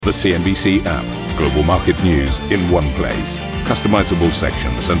The CNBC app. Global market news in one place. Customizable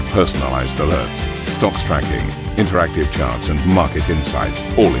sections and personalized alerts. Stocks tracking, interactive charts and market insights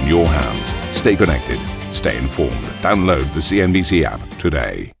all in your hands. Stay connected. Stay informed. Download the CNBC app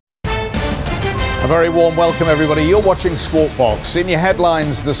today. A very warm welcome, everybody. You're watching Squawk Box. In your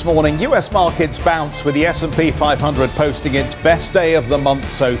headlines this morning, US markets bounce with the S&P 500 posting its best day of the month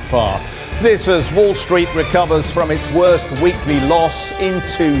so far. This as Wall Street recovers from its worst weekly loss in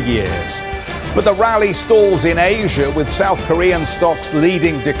 2 years. But the rally stalls in Asia with South Korean stocks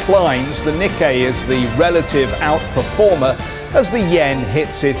leading declines. The Nikkei is the relative outperformer as the yen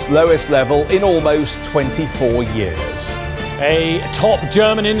hits its lowest level in almost 24 years. A top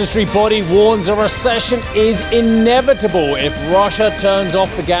German industry body warns a recession is inevitable if Russia turns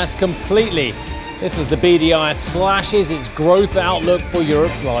off the gas completely. This as the BDI slashes its growth outlook for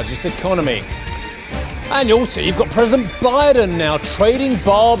Europe's largest economy. And also, you've got President Biden now trading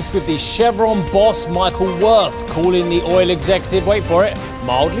barbs with the Chevron boss Michael Wirth, calling the oil executive, wait for it,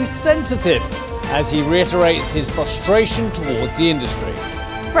 mildly sensitive, as he reiterates his frustration towards the industry.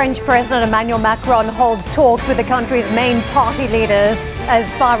 French President Emmanuel Macron holds talks with the country's main party leaders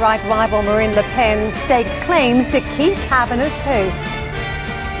as far-right rival Marine Le Pen stakes claims to key cabinet posts.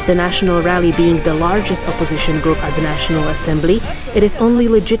 The National Rally being the largest opposition group at the National Assembly, it is only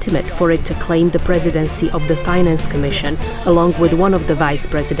legitimate for it to claim the presidency of the Finance Commission, along with one of the vice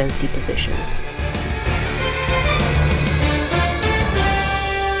presidency positions.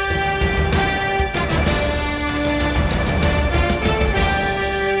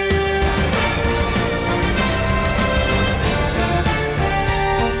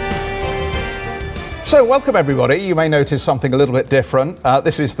 So welcome everybody. You may notice something a little bit different.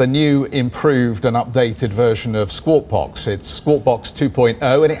 This is the new, improved and updated version of Squawk Box. It's Squawk Box 2.0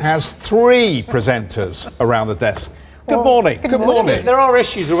 and it has 3 presenters around the desk. Good morning. Good morning. There are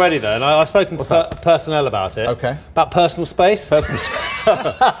issues already though, and I've spoken to personnel about it. Okay. About personal space. Personal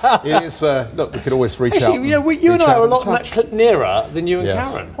It is, look, we could always reach out. Actually, you and I are a lot nearer than you and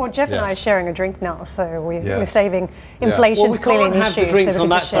Yes. Karen. Well, Jeff and I are Yes. sharing a drink now, so we're Yes. saving Yeah. inflation's Well, we clearly can't an have issue. the drinks so we on can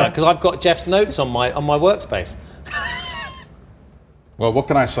that just share. side because I've got Jeff's notes on my workspace. Well, what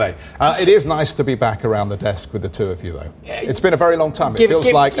can I say? It is nice to be back around the desk with the two of you, though. It's been a very long time. It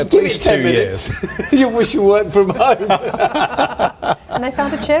feels like at least 2 years. You wish you worked from home. And they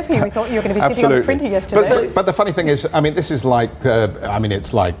found a chair for you. We thought you were going to be sitting on the printer yesterday. But the funny thing is, I mean, this is like,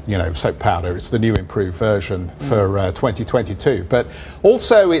 it's like, soap powder. It's the new improved version for 2022. But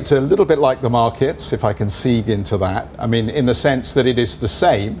also it's a little bit like the markets, if I can segue into that. I mean, in the sense that it is the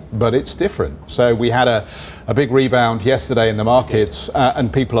same, but it's different. So we had a big rebound yesterday in the markets,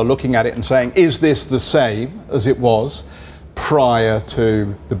 and people are looking at it and saying, is this the same as it was prior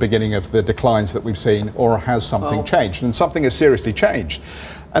to the beginning of the declines that we've seen, or has something changed? And something has seriously changed.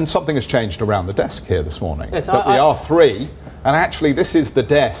 And something has changed around the desk here this morning. Yes, we are 3, and actually this is the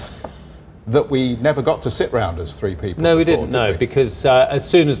desk that we never got to sit round as 3 people. No, we before, didn't. No, we? because as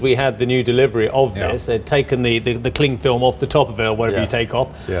soon as we had the new delivery of this, they'd taken the cling film off the top of it, or whatever you take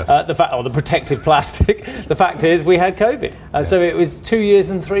off. Yes. The protective plastic. The fact is, we had COVID, so it was 2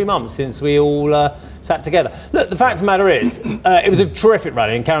 years and 3 months since we all sat together. Look, the fact of the matter is, it was a terrific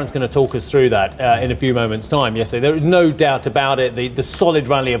rally, and Karen's going to talk us through that in a few moments' time. Yesterday, there is no doubt about it. The solid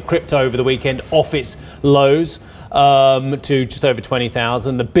rally of crypto over the weekend, off its lows. To just over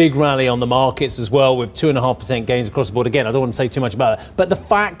 20,000. The big rally on the markets as well, with 2.5% gains across the board. Again, I don't want to say too much about it, but the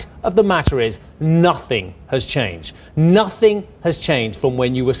fact of the matter is nothing has changed. Nothing has changed from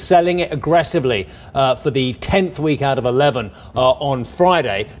when you were selling it aggressively for the 10th week out of 11 on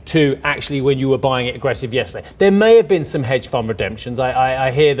Friday to actually when you were buying it aggressive yesterday. There may have been some hedge fund redemptions.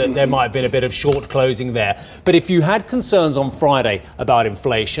 I hear that there might have been a bit of short closing there. But if you had concerns on Friday about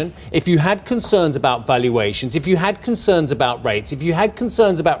inflation, if you had concerns about valuations, if you had concerns about rates, if you had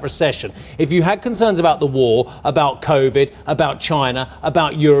concerns about recession, if you had concerns about the war, about COVID, about China,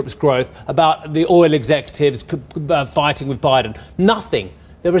 about Europe's growth, about the oil executives fighting with Biden, nothing.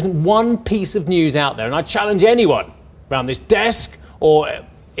 There isn't one piece of news out there, and I challenge anyone around this desk or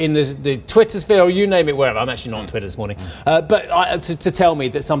in the Twitter sphere, or you name it, wherever. I'm actually not on Twitter this morning. But to tell me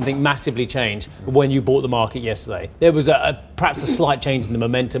that something massively changed when you bought the market yesterday. There was perhaps a slight change in the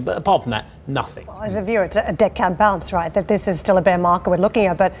momentum, but apart from that, nothing. Well, as a viewer, it's a dead cat bounce, right? That this is still a bear market we're looking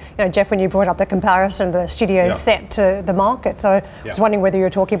at. But, Jeff, when you brought up the comparison, the studio set to the market. So I was wondering whether you were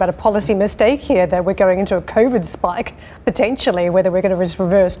talking about a policy mistake here, that we're going into a COVID spike, potentially, whether we're going to just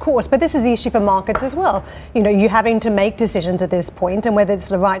reverse course. But this is the issue for markets as well. You're having to make decisions at this point, and whether it's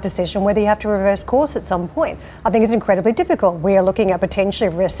the right decision, whether you have to reverse course at some point. I think it's incredibly difficult. We are looking at potentially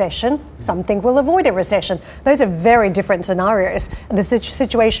a recession. Some think we'll avoid a recession. Those are very different scenarios scenarios. And the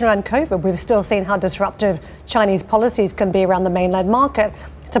situation around COVID, we've still seen how disruptive Chinese policies can be around the mainland market.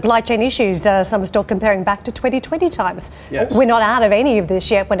 Supply chain issues, some are still comparing back to 2020 times. Yes. We're not out of any of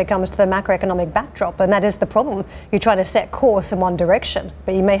this yet when it comes to the macroeconomic backdrop, and that is the problem. You're trying to set course in one direction,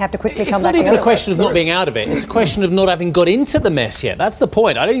 but you may have to quickly come back. It's not even a question of not being out of it. It's a question of not having got into the mess yet. That's the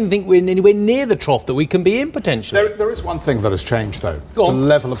point. I don't even think we're anywhere near the trough that we can be in potentially. There is one thing that has changed, though. The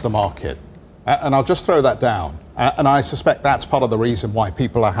level of the market. And I'll just throw that down. And I suspect that's part of the reason why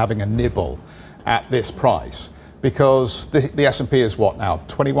people are having a nibble at this price. Because the S&P is what now?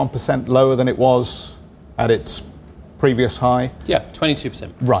 21% lower than it was at its previous high? Yeah,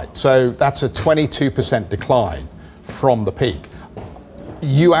 22%. Right, so that's a 22% decline from the peak.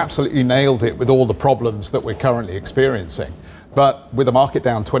 You absolutely nailed it with all the problems that we're currently experiencing. But with the market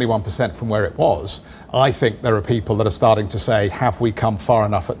down 21% from where it was, I think there are people that are starting to say, have we come far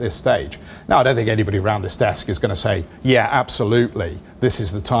enough at this stage? Now, I don't think anybody around this desk is going to say, yeah, absolutely, this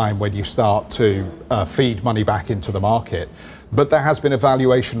is the time when you start to feed money back into the market. But there has been a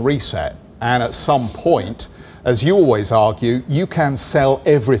valuation reset. And at some point, as you always argue, you can sell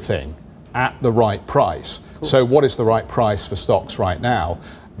everything at the right price. Cool. So what is the right price for stocks right now?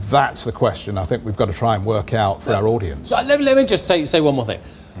 That's the question I think we've got to try and work out for our audience. Let me just say one more thing.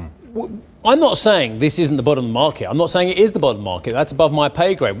 I'm not saying this isn't the bottom of the market. I'm not saying it is the bottom of the market. That's above my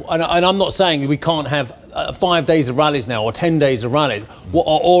pay grade. And I'm not saying we can't have 5 days of rallies now or 10 days of rallies,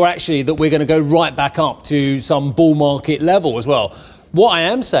 or actually that we're going to go right back up to some bull market level as well. What I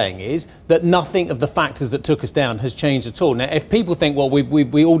am saying is that nothing of the factors that took us down has changed at all. Now, if people think, well,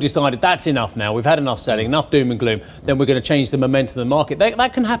 we all decided that's enough now, we've had enough selling, enough doom and gloom, then we're going to change the momentum of the market.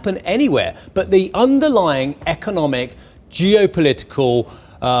 That can happen anywhere. But the underlying economic, geopolitical,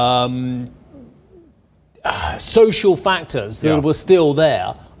 social factors that were still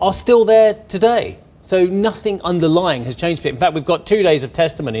there are still there today. So nothing underlying has changed. In fact, we've got 2 days of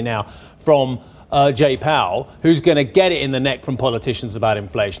testimony now from Jay Powell, who's going to get it in the neck from politicians about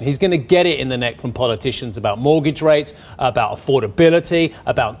inflation. He's going to get it in the neck from politicians about mortgage rates, about affordability,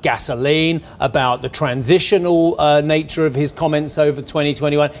 about gasoline, about the transitional nature of his comments over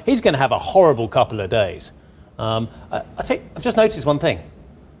 2021. He's going to have a horrible couple of days. I've just noticed one thing.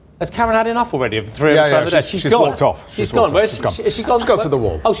 Has Karen had enough already of the three of us around the desk? She's walked off. She's gone. Where's she gone? Has she gone? She's gone to the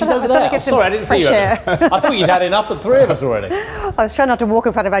wall. Oh, she's over there. Sorry, I didn't see you. I thought you'd had enough of the three of us already. I was trying not to walk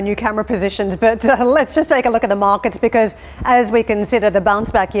in front of our new camera positions, but let's just take a look at the markets, because as we consider the bounce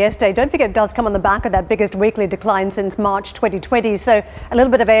back yesterday, don't forget it does come on the back of that biggest weekly decline since March 2020. So a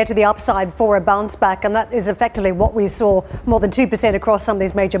little bit of air to the upside for a bounce back, and that is effectively what we saw, more than 2% across some of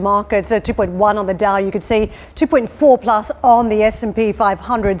these major markets. So 2.1 on the Dow, you could see 2.4 plus on the S&P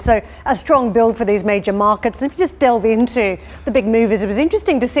 500. So a strong build for these major markets. And if you just delve into the big movers, it was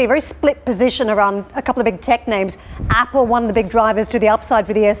interesting to see a very split position around a couple of big tech names. Apple, one of the big drivers to the upside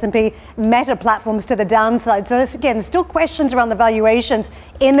for the S&P, Meta Platforms to the downside. So again, still questions around the valuations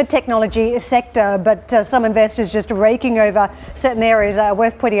in the technology sector, but some investors just raking over certain areas.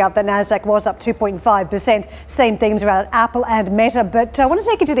 Worth pointing out that Nasdaq was up 2.5%. Same themes around Apple and Meta. But I want to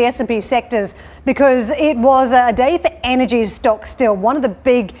take you to the S&P sectors, because it was a day for energy stocks still. One of the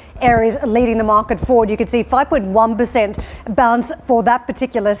big areas leading the market forward. You could see 5.1% bounce for that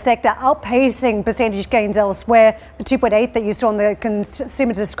particular sector, outpacing percentage gains elsewhere. The 2.8 that you saw on the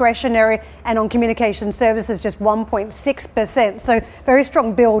consumer discretionary, and on communication services just 1.6%. So very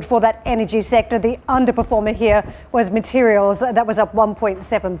strong build for that energy sector. The underperformer here was materials, that was up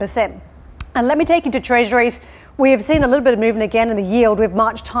 1.7%. And let me take you to treasuries. We have seen a little bit of movement again in the yield. We've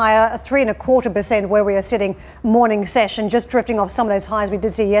marched higher, 3.25% where we are sitting morning session, just drifting off some of those highs we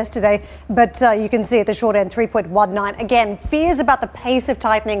did see yesterday. But you can see at the short end, 3.19. Again, fears about the pace of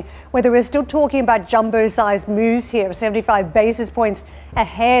tightening, whether we're still talking about jumbo-sized moves here, 75 basis points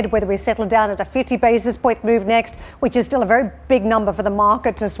ahead, whether we settle down at a 50 basis point move next, which is still a very big number for the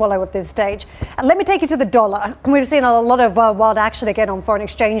market to swallow at this stage. And let me take you to the dollar. We've seen a lot of wild action again on foreign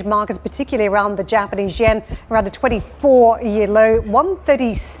exchange markets, particularly around the Japanese yen, around a 24-year low.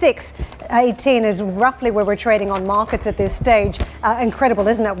 136.18 is roughly where we're trading on markets at this stage. Incredible,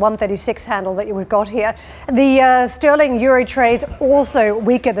 isn't it? 136 handle that we've got here. The sterling euro trades also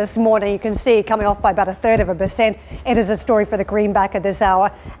weaker this morning. You can see coming off by about 1/3%. It is a story for the greenback at this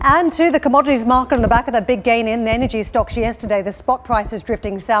hour. And to the commodities market on the back of that big gain in the energy stocks yesterday, the spot price is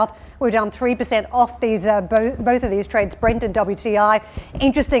drifting south. We're down 3% off these both of these trades, Brent and WTI.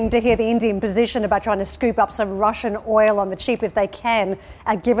 Interesting to hear the Indian position about trying to scoop up some Russian oil on the cheap if they can,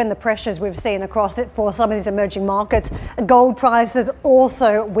 given the pressures we've seen across it for some of these emerging markets. Gold prices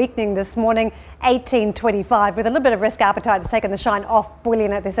also weakening this morning, 18.25, with a little bit of risk appetite. It's taken the shine off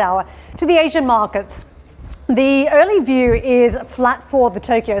bullion at this hour. To the Asian markets. The early view is flat for the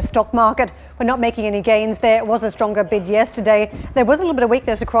Tokyo stock market. We're not making any gains there. It was a stronger bid yesterday. There was a little bit of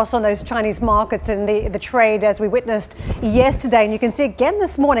weakness across on those Chinese markets in the trade as we witnessed yesterday. And you can see again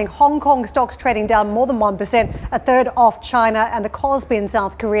this morning, Hong Kong stocks trading down more than 1%, a third off China, and the Kospi in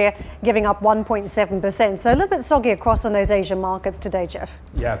South Korea giving up 1.7%. So a little bit soggy across on those Asian markets today, Jeff.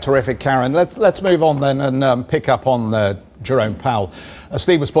 Yeah, terrific, Karen. Let's move on then and pick up on Jerome Powell. As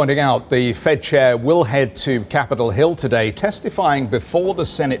Steve was pointing out, the Fed chair will head to Capitol Hill today, testifying before the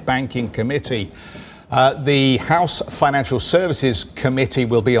Senate Banking Committee. The House Financial Services Committee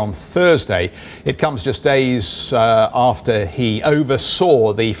will be on Thursday. It comes just days after he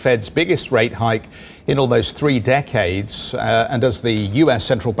oversaw the Fed's biggest rate hike in almost 3 decades, and as the US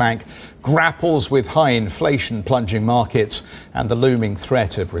central bank grapples with high inflation plunging markets and the looming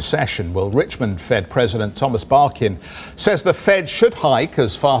threat of recession. Well, Richmond Fed President Thomas Barkin says the Fed should hike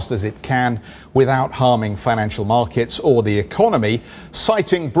as fast as it can without harming financial markets or the economy,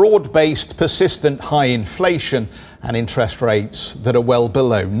 citing broad-based persistent high inflation and interest rates that are well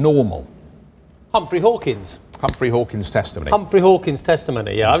below normal. Humphrey Hawkins testimony.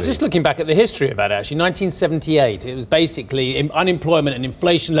 Yeah. I was just looking back at the history of that, actually. 1978, it was basically unemployment and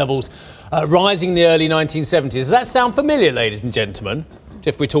inflation levels rising in the early 1970s. Does that sound familiar, ladies and gentlemen?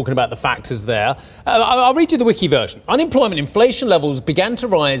 If we're talking about the factors there. I'll read you the wiki version. Unemployment inflation levels began to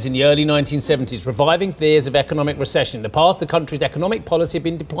rise in the early 1970s, reviving fears of economic recession. In the past, the country's economic policy had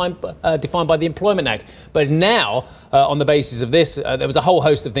been defined by the Employment Act. But now, on the basis of this, there was a whole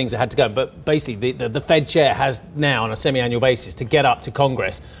host of things that had to go. But basically, the Fed chair has now, on a semi-annual basis, to get up to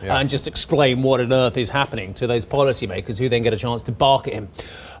Congress and just explain what on earth is happening to those policymakers who then get a chance to bark at him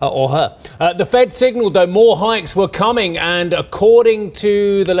or her. The Fed signalled, though, more hikes were coming, and according to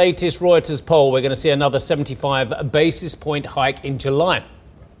the latest Reuters poll, we're going to see another 75 basis point hike in July,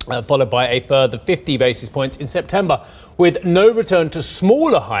 followed by a further 50 basis points in September, with no return to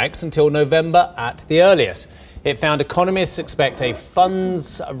smaller hikes until November at the earliest. It found economists expect a Fed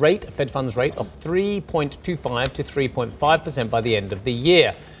funds rate of 3.25 to 3.5% by the end of the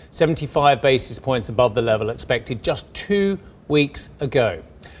year, 75 basis points above the level expected just 2 weeks ago.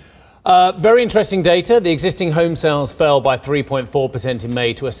 Very interesting data. The existing home sales fell by 3.4% in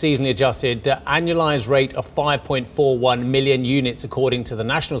May to a seasonally adjusted annualised rate of 5.41 million units, according to the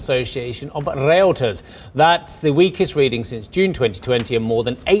National Association of Realtors. That's the weakest reading since June 2020 and more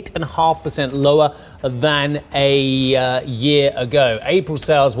than 8.5% lower than a year ago. April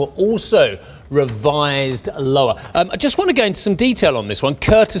sales were also revised lower. I just want to go into some detail on this one,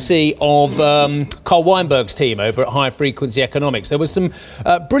 courtesy of Carl Weinberg's team over at High Frequency Economics. There was some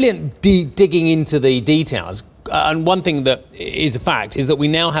brilliant digging into the details. And one thing that is a fact is that we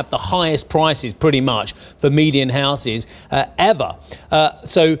now have the highest prices pretty much for median houses ever.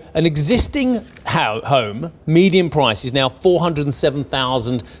 So an existing home, median price is now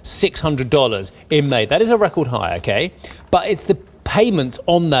 $407,600 in May. That is a record high, okay? But it's the payments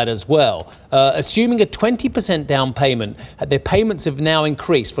on that as well. Assuming a 20% down payment, their payments have now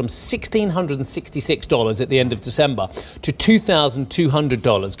increased from $1,666 at the end of December to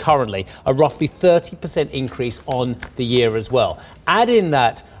 $2,200 currently, a roughly 30% increase on the year as well. Add in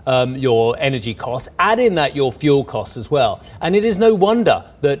that your energy costs, add in that your fuel costs as well. And it is no wonder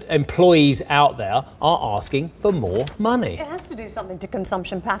that employees out there are asking for more money. It has to do something to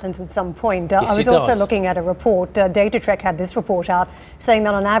consumption patterns at some point. Yes, I was also looking at a report, DataTrek had this report out saying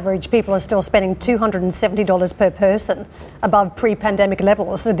that on average people are still spending $270 per person above pre-pandemic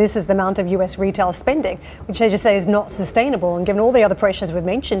levels. So this is the amount of US retail spending, which as you say is not sustainable. And given all the other pressures we've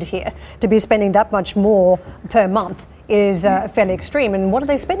mentioned here, to be spending that much more per month is fairly extreme. And what are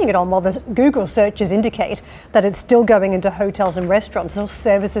they spending it on? Well, the Google searches indicate that it's still going into hotels and restaurants, still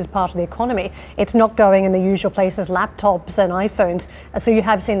services part of the economy. It's not going in the usual places, laptops and iPhones. So you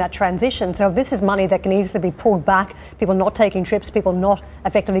have seen that transition. So this is money that can easily be pulled back, people not taking trips, people not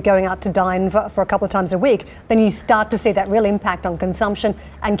effectively going out to dine for a couple of times a week. Then you start to see that real impact on consumption.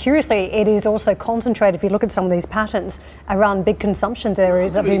 And curiously, it is also concentrated, if you look at some of these patterns, around big consumption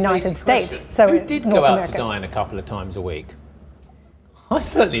areas of the United States. So who did go out to dine a couple of times a week? I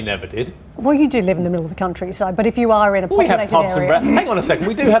certainly never did. Well, you do live in the middle of the countryside, but if you are in a populated area... Hang on a second,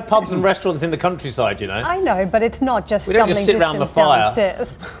 we do have pubs and restaurants in the countryside, you know. I know, but it's not just we don't just sit around the fire.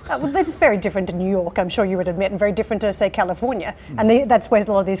 Downstairs. Well, that's very different to New York, I'm sure you would admit, and very different to, say, California. And that's where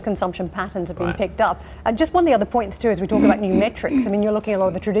a lot of these consumption patterns have been picked up. Just one of the other points, too, as we talk about new metrics. I mean, you're looking at a lot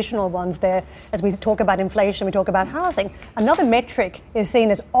of the traditional ones there. As we talk about inflation, we talk about housing. Another metric is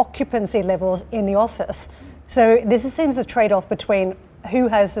seen as occupancy levels in the office. So this is seen as a trade-off between who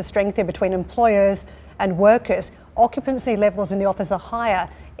has the strength here between employers and workers. occupancy levels in the office are higher,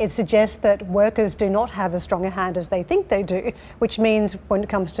 it suggests that workers do not have as strong a hand as they think they do, which means when it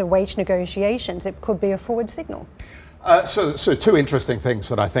comes to wage negotiations, it could be a forward signal. So two interesting things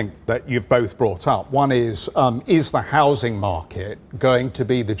that I think that you've both brought up. One is the housing market going to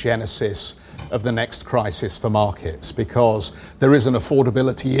be the genesis of the next crisis for markets? Because there is an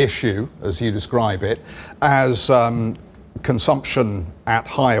affordability issue, as you describe it, as consumption at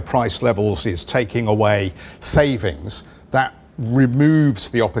higher price levels is taking away savings. That removes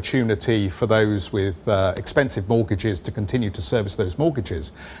the opportunity for those with expensive mortgages to continue to service those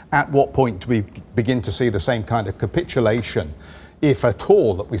mortgages. At what point do we begin to see the same kind of capitulation, if at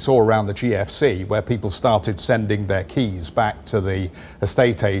all, that we saw around the GFC, where people started sending their keys back to the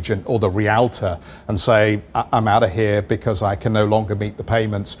estate agent or the realtor and say, I'm out of here because I can no longer meet the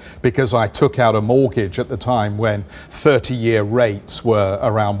payments, because I took out a mortgage at the time when 30-year rates were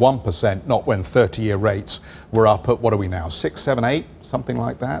around 1%, not when 30-year rates were up at, what are we now, 6, 7, 8, something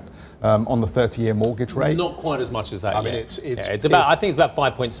like that, on the 30-year mortgage rate? Not quite as much as that. I mean, it's about. I think it's about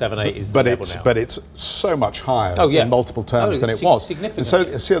 5.78 is the level now. But it's so much higher in multiple terms than it was.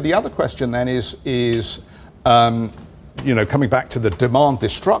 Significantly. So the other question then is coming back to the demand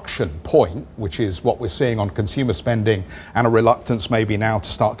destruction point, which is what we're seeing on consumer spending and a reluctance maybe now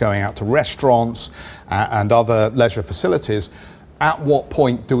to start going out to restaurants and other leisure facilities. At what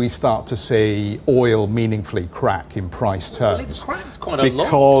point do we start to see oil meaningfully crack in price terms? Well, it's cracked quite a lot.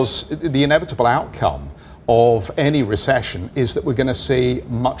 Because the inevitable outcome of any recession is that we're going to see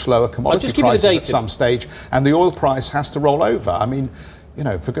much lower commodity prices at some stage, and the oil price has to roll over. I mean,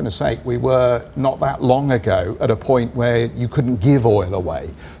 for goodness sake, we were not that long ago at a point where you couldn't give oil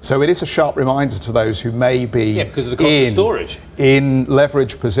away. So it is a sharp reminder to those who may be because of the cost of storage in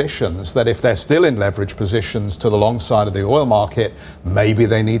leverage positions, that if they're still in leverage positions to the long side of the oil market, maybe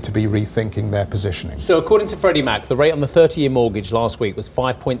they need to be rethinking their positioning. So according to Freddie Mac, the rate on the 30-year mortgage last week was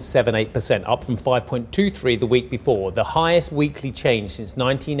 5.78%, up from 5.23 the week before, the highest weekly change since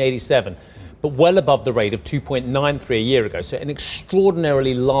 1987. But well above the rate of 2.93 a year ago. So an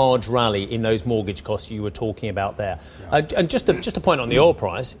extraordinarily large rally in those mortgage costs you were talking about there. Yeah. And just a point on the oil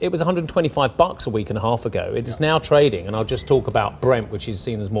price, it was $125 a week and a half ago. It is now trading, and I'll just talk about Brent, which is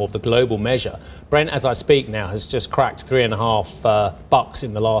seen as more of the global measure. Brent, as I speak now, has just cracked $3.50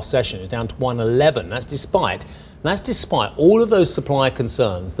 in the last session. It's down to 111. That's despite all of those supply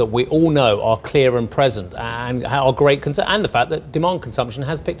concerns that we all know are clear and present, and our great concern, and the fact that demand consumption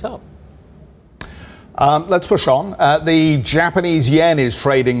has picked up. Let's push on. The Japanese yen is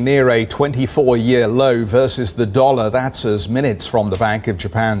trading near a 24-year low versus the dollar. That's as minutes from the Bank of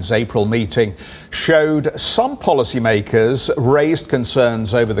Japan's April meeting showed some policymakers raised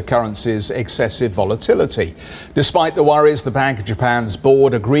concerns over the currency's excessive volatility. Despite the worries, the Bank of Japan's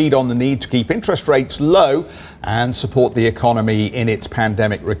board agreed on the need to keep interest rates low and support the economy in its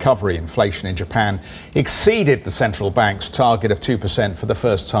pandemic recovery. Inflation in Japan exceeded the central bank's target of 2% for the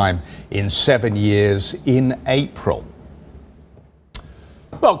first time in 7 years in April.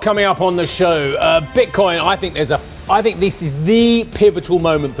 Well, coming up on the show, Bitcoin, I think this is the pivotal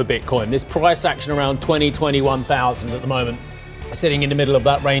moment for Bitcoin. This price action around 21,000 at the moment, sitting in the middle of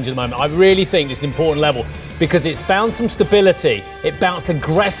that range at the moment. I really think it's an important level because it's found some stability. It bounced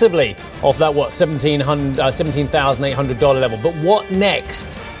aggressively off that, $17,800 level. But what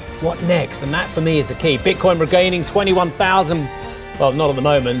next? What next? And that, for me, is the key. Bitcoin regaining 21,000, well, not at the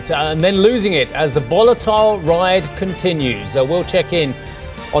moment, and then losing it as the volatile ride continues. We'll check in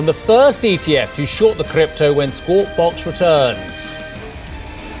on the first ETF to short the crypto when Squawk Box returns.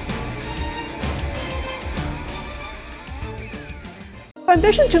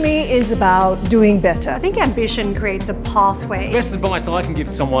 Ambition to me is about doing better. I think ambition creates a pathway. The best advice I can give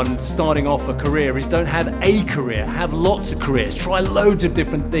to someone starting off a career is don't have a career, have lots of careers. Try loads of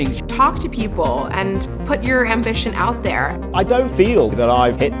different things. Talk to people and put your ambition out there. I don't feel that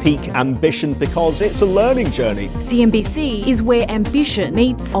I've hit peak ambition because it's a learning journey. CNBC is where ambition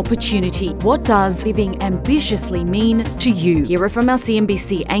meets opportunity. What does living ambitiously mean to you? Hear it from our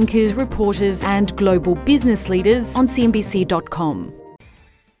CNBC anchors, reporters, and global business leaders on CNBC.com.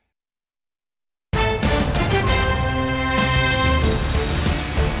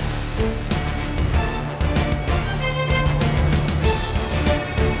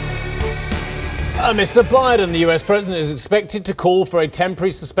 Mr. Biden, the US president, is expected to call for a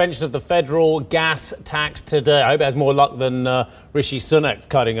temporary suspension of the federal gas tax today. I hope it has more luck than Rishi Sunak's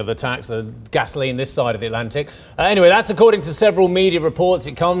cutting of the tax, the gasoline this side of the Atlantic. Anyway, that's according to several media reports.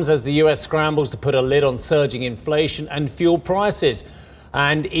 It comes as the US scrambles to put a lid on surging inflation and fuel prices.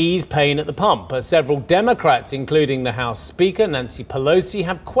 and ease pain at the pump. Several Democrats, including the House Speaker, Nancy Pelosi,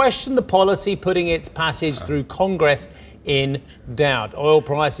 have questioned the policy, putting its passage through Congress in doubt. Oil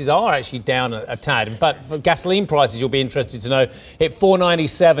prices are actually down a tad. In fact, for gasoline prices, you'll be interested to know, hit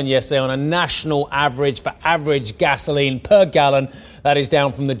 $4.97 yesterday on a national average for average gasoline per gallon. That is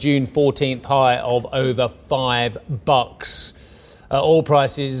down from the June 14th high of over $5. Oil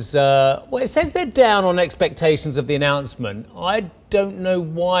prices, well, it says they're down on expectations of the announcement. I don't know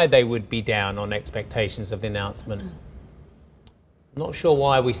why they would be down on expectations of the announcement. I'm not sure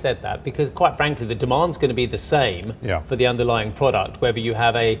why we said that, because quite frankly, the demand's going to be the same for the underlying product, whether you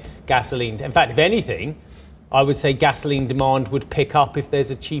have a gasoline. In fact, if anything, I would say gasoline demand would pick up if there's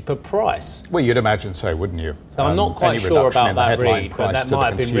a cheaper price. Well, you'd imagine so, wouldn't you? So I'm not quite sure about that read, but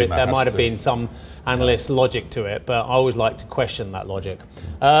that might have been some analyst logic to it, but I always like to question that logic.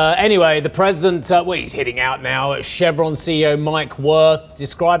 Anyway, the president, he's hitting out now at Chevron CEO Mike Wirth,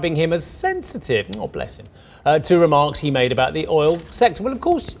 describing him as sensitive, oh bless him, to remarks he made about the oil sector. Well, of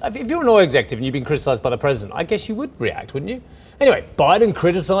course, if you're an oil executive and you've been criticised by the president, I guess you would react, wouldn't you? Anyway, Biden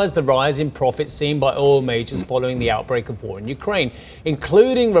criticised the rise in profits seen by oil majors following the outbreak of war in Ukraine,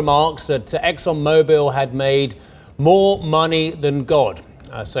 including remarks that ExxonMobil had made more money than God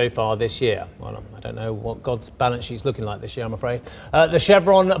so far this year. Well, I don't know what God's balance sheet's looking like this year, I'm afraid. The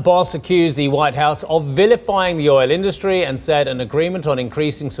Chevron boss accused the White House of vilifying the oil industry and said an agreement on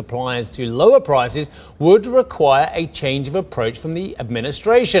increasing supplies to lower prices would require a change of approach from the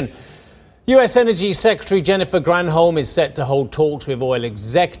administration. US Energy Secretary Jennifer Granholm is set to hold talks with oil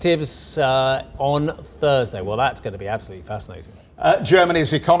executives on Thursday. Well, that's going to be absolutely fascinating.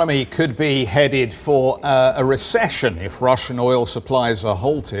 Germany's economy could be headed for a recession if Russian oil supplies are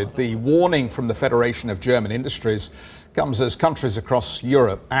halted. The warning from the Federation of German Industries comes as countries across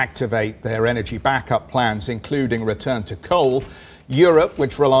Europe activate their energy backup plans, including return to coal. Europe,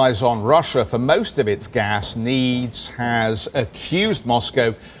 which relies on Russia for most of its gas needs, has accused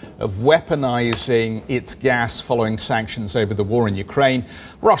Moscow of weaponizing its gas following sanctions over the war in Ukraine.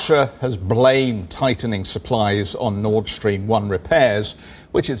 Russia has blamed tightening supplies on Nord Stream 1 repairs,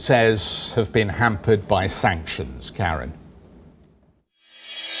 which it says have been hampered by sanctions. Karen.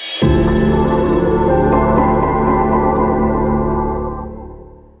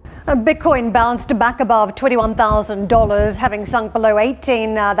 Bitcoin bounced back above $21,000, having sunk below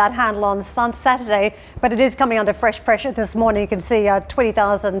 18 that handle on Saturday, but it is coming under fresh pressure this morning. You can see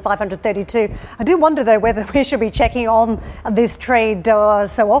 20,532. I do wonder, though, whether we should be checking on this trade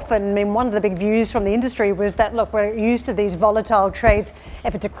so often. I mean, one of the big views from the industry was that, look, we're used to these volatile trades.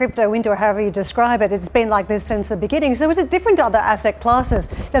 If it's a crypto winter, or however you describe it, it's been like this since the beginning. So is it different to other asset classes?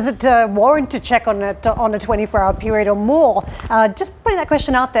 Does it warrant to check on it on a 24-hour period or more? Just putting that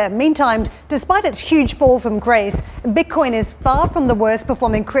question out there. Meantime, despite its huge fall from grace, Bitcoin is far from the worst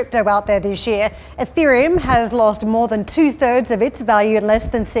performing crypto out there this year. Ethereum has lost more than 2/3 of its value in less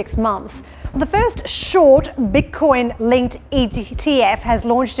than 6 months. The first short Bitcoin-linked ETF has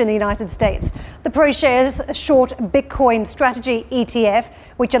launched in the United States. The ProShares Short Bitcoin Strategy ETF,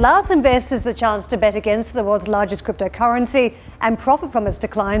 which allows investors the chance to bet against the world's largest cryptocurrency and profit from its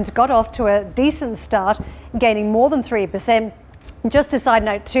declines, got off to a decent start, gaining more than 3%. Just a side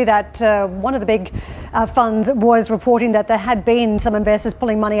note to that, one of the big funds was reporting that there had been some investors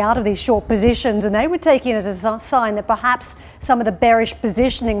pulling money out of these short positions, and they were taking it as a sign that perhaps some of the bearish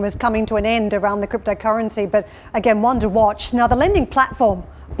positioning was coming to an end around the cryptocurrency. But again, one to watch. Now, the lending platform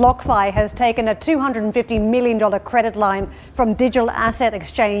BlockFi has taken a $250 million credit line from digital asset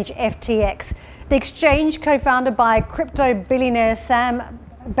exchange FTX. The exchange, co-founded by crypto billionaire Sam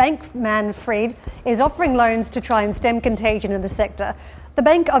Bankman-Fried, is offering loans to try and stem contagion in the sector. The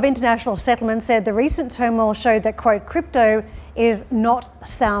Bank of International Settlement said the recent turmoil showed that, quote, crypto is not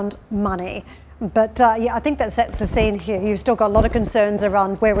sound money. But I think that sets the scene here. You've still got a lot of concerns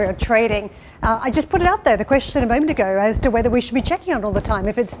around where we're trading. I just put it out there, the question a moment ago, as to whether we should be checking on all the time.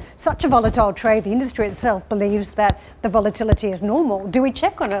 If it's such a volatile trade, the industry itself believes that the volatility is normal. Do we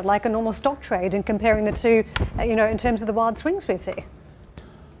check on it like a normal stock trade and comparing the two, in terms of the wild swings we see?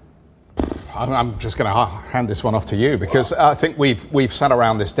 I'm just going to hand this one off to you, because I think we've sat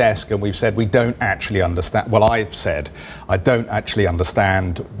around this desk and we've said we don't actually understand. Well, I've said I don't actually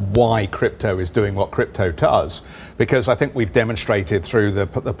understand why crypto is doing what crypto does, because I think we've demonstrated through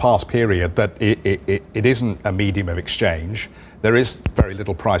the past period that it isn't a medium of exchange. There is very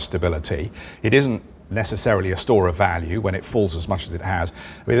little price stability. It isn't necessarily a store of value when it falls as much as it has.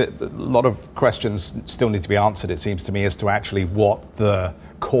 I mean, a lot of questions still need to be answered, it seems to me, as to actually what the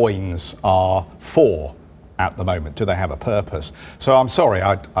coins are for at the moment? Do they have a purpose? So I'm sorry,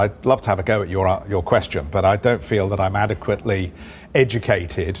 I'd love to have a go at your question, but I don't feel that I'm adequately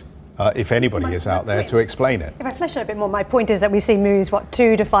educated, if anybody is out there, to explain it. If I flesh it a bit more, my point is that we see moves,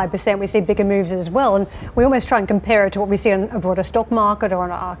 2 to 5%, we see bigger moves as well, and we almost try and compare it to what we see on a broader stock market or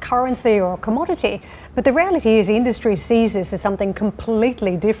on a currency or a commodity. But the reality is the industry sees this as something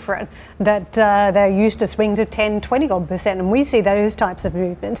completely different, that they're used to swings of 10, 20-odd%, and we see those types of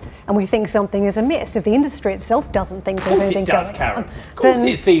movements and we think something is amiss. If the industry itself doesn't think there's anything going on. Of course it does, Karen. Of course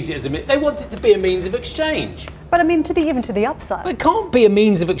it sees it as amiss. They want it to be a means of exchange. But I mean, even to the upside. It can't be a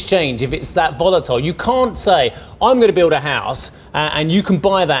means of exchange if it's that volatile. You can't say, I'm going to build a house and you can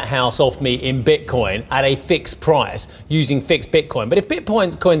buy that house off me in Bitcoin at a fixed price using fixed Bitcoin. But if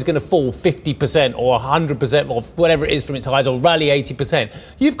Bitcoin's going to fall 50% or 100% or whatever it is from its highs, or rally 80%,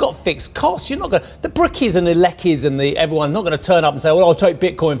 you've got fixed costs. You're not going to, the brickies and the leckies and everyone not going to turn up and say, well, I'll take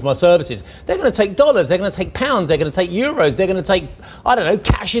Bitcoin for my services. They're going to take dollars, they're going to take pounds, they're going to take euros, they're going to take, I don't know,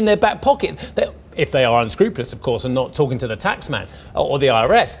 cash in their back pocket. If they are unscrupulous, of course, and not talking to the taxman or the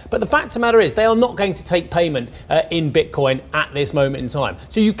IRS. But the fact of the matter is, they are not going to take payment in Bitcoin at this moment in time.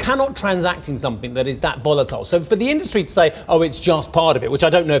 So you cannot transact in something that is that volatile. So for the industry to say, oh, it's just part of it, which I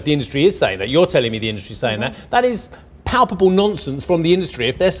don't know if the industry is saying that. You're telling me the industry is saying that is palpable nonsense from the industry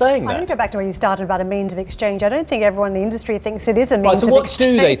if they're saying that. I'm going to go back to where you started about a means of exchange. I don't think everyone in the industry thinks it is a means of exchange. So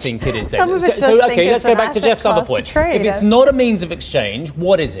what do they think it is then? Okay, let's go back to Jeff's other point. If it's not a means of exchange,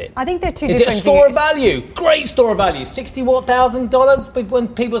 what is it? I think they're two different views. Is it a store of value? Great store of value. $60,000 when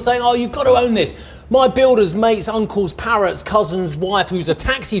people are saying, oh, you've got to own this. My builder's mate's uncle's parrot's cousin's wife, who's a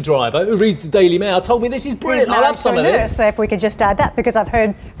taxi driver, who reads the Daily Mail, told me this is brilliant. I'll have some of this. So if we could just add that, because I've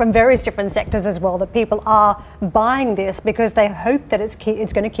heard from various different sectors as well that people are buying this because they hope that it's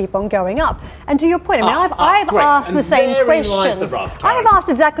going to keep on going up. And to your point, I mean, I've asked the same questions. I have asked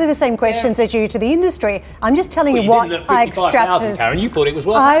exactly the same questions as you to the industry. I'm just telling you what I extracted. Karen, you thought it was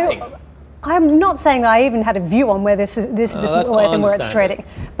worth having. I'm not saying that I even had a view on where this is where it's trading.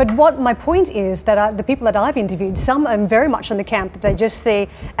 But what my point is that the people that I've interviewed, some are very much in the camp that they just see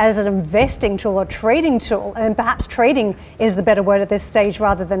as an investing tool or trading tool, and perhaps trading is the better word at this stage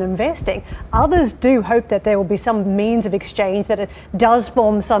rather than investing. Others do hope that there will be some means of exchange, that it does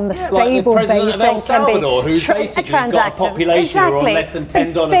form some stable base and can be who's basically got a population on less than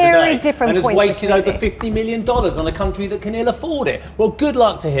 $10 a day and has wasted over $50 million on a country that can ill afford it. Well, good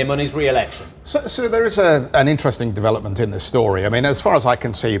luck to him on his re-election. So there is an interesting development in this story. I mean, as far as I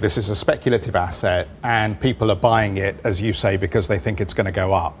can see, this is a speculative asset and people are buying it, as you say, because they think it's going to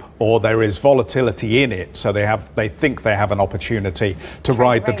go up, or there is volatility in it, so they think they have an opportunity to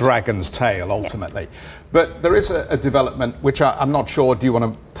ride the dragon's tail ultimately. Yeah. But there is a development which I'm not sure, do you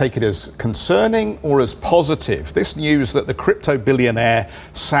want to take it as concerning or as positive? This news that the crypto billionaire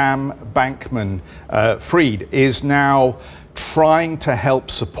Sam Bankman-Fried is now trying to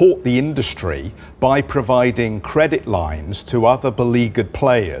help support the industry by providing credit lines to other beleaguered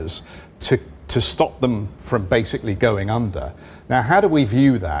players to stop them from basically going under. Now, how do we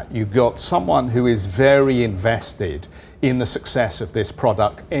view that? You've got someone who is very invested in the success of this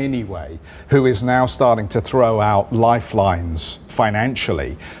product anyway, who is now starting to throw out lifelines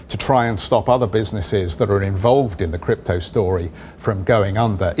financially to try and stop other businesses that are involved in the crypto story from going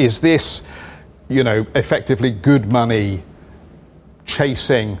under. Is this, effectively good money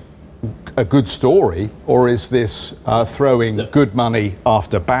chasing a good story, or is this throwing good money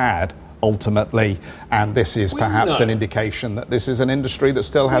after bad ultimately, and this is perhaps an indication that this is an industry that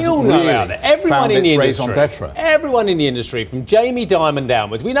still hasn't really found its raison d'etre? Everyone in the industry, from Jamie Dimon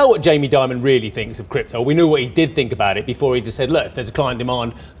downwards, we know what Jamie Dimon really thinks of crypto. We knew what he did think about it before he just said, look, if there's a client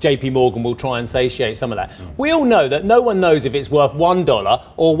demand, JP Morgan will try and satiate some of that. We all know that no one knows if it's worth $1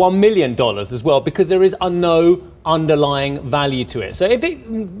 or $1 million as well, because there is no underlying value to it. So if it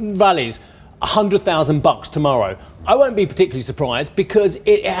rallies $100,000 tomorrow, I won't be particularly surprised, because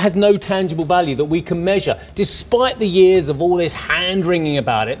it has no tangible value that we can measure. Despite the years of all this hand-wringing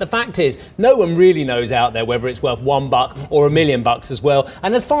about it, the fact is no one really knows out there whether it's worth $1 or $1 million as well.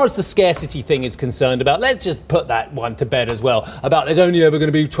 And as far as the scarcity thing is concerned about, let's just put that one to bed as well, about there's only ever going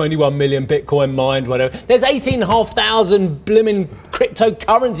to be 21 million Bitcoin mined, whatever. There's 18,500 blimmin'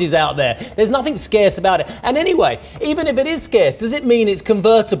 cryptocurrencies out there. There's nothing scarce about it. And anyway, even if it is scarce, does it mean it's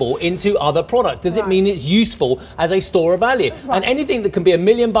convertible into other products? Does it mean it's useful as as a store of value. Right. And anything that can be $1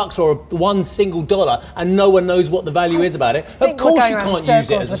 million or $1 single dollar and no one knows what the value is about it, of course you can't use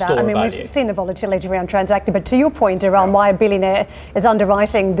it as a store of value. We've seen the volatility around Transactive, but to your point around why a billionaire is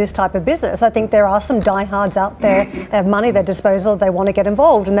underwriting this type of business, I think there are some diehards out there. They have money at their disposal, they want to get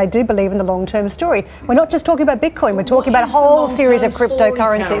involved, and they do believe in the long-term story. We're not just talking about Bitcoin, we're talking about a whole series of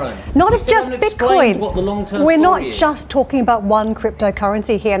cryptocurrencies. Not as just Bitcoin. We're not just talking about one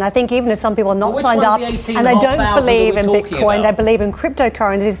cryptocurrency here, and I think even if some people are not signed up and they don't believe in Bitcoin, they believe in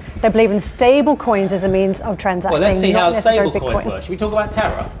cryptocurrencies, they believe in stable coins as a means of transacting. Well, let's see how stable coins work. Should we talk about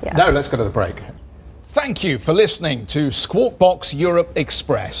Terra? Yeah. No, let's go to the break. Thank you for listening to Squawk Box Europe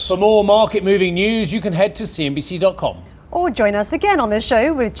Express. For more market-moving news, you can head to cnbc.com. Or join us again on the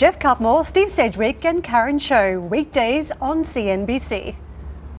show with Jeff Cutmore, Steve Sedgwick and Karen Cho, weekdays on CNBC.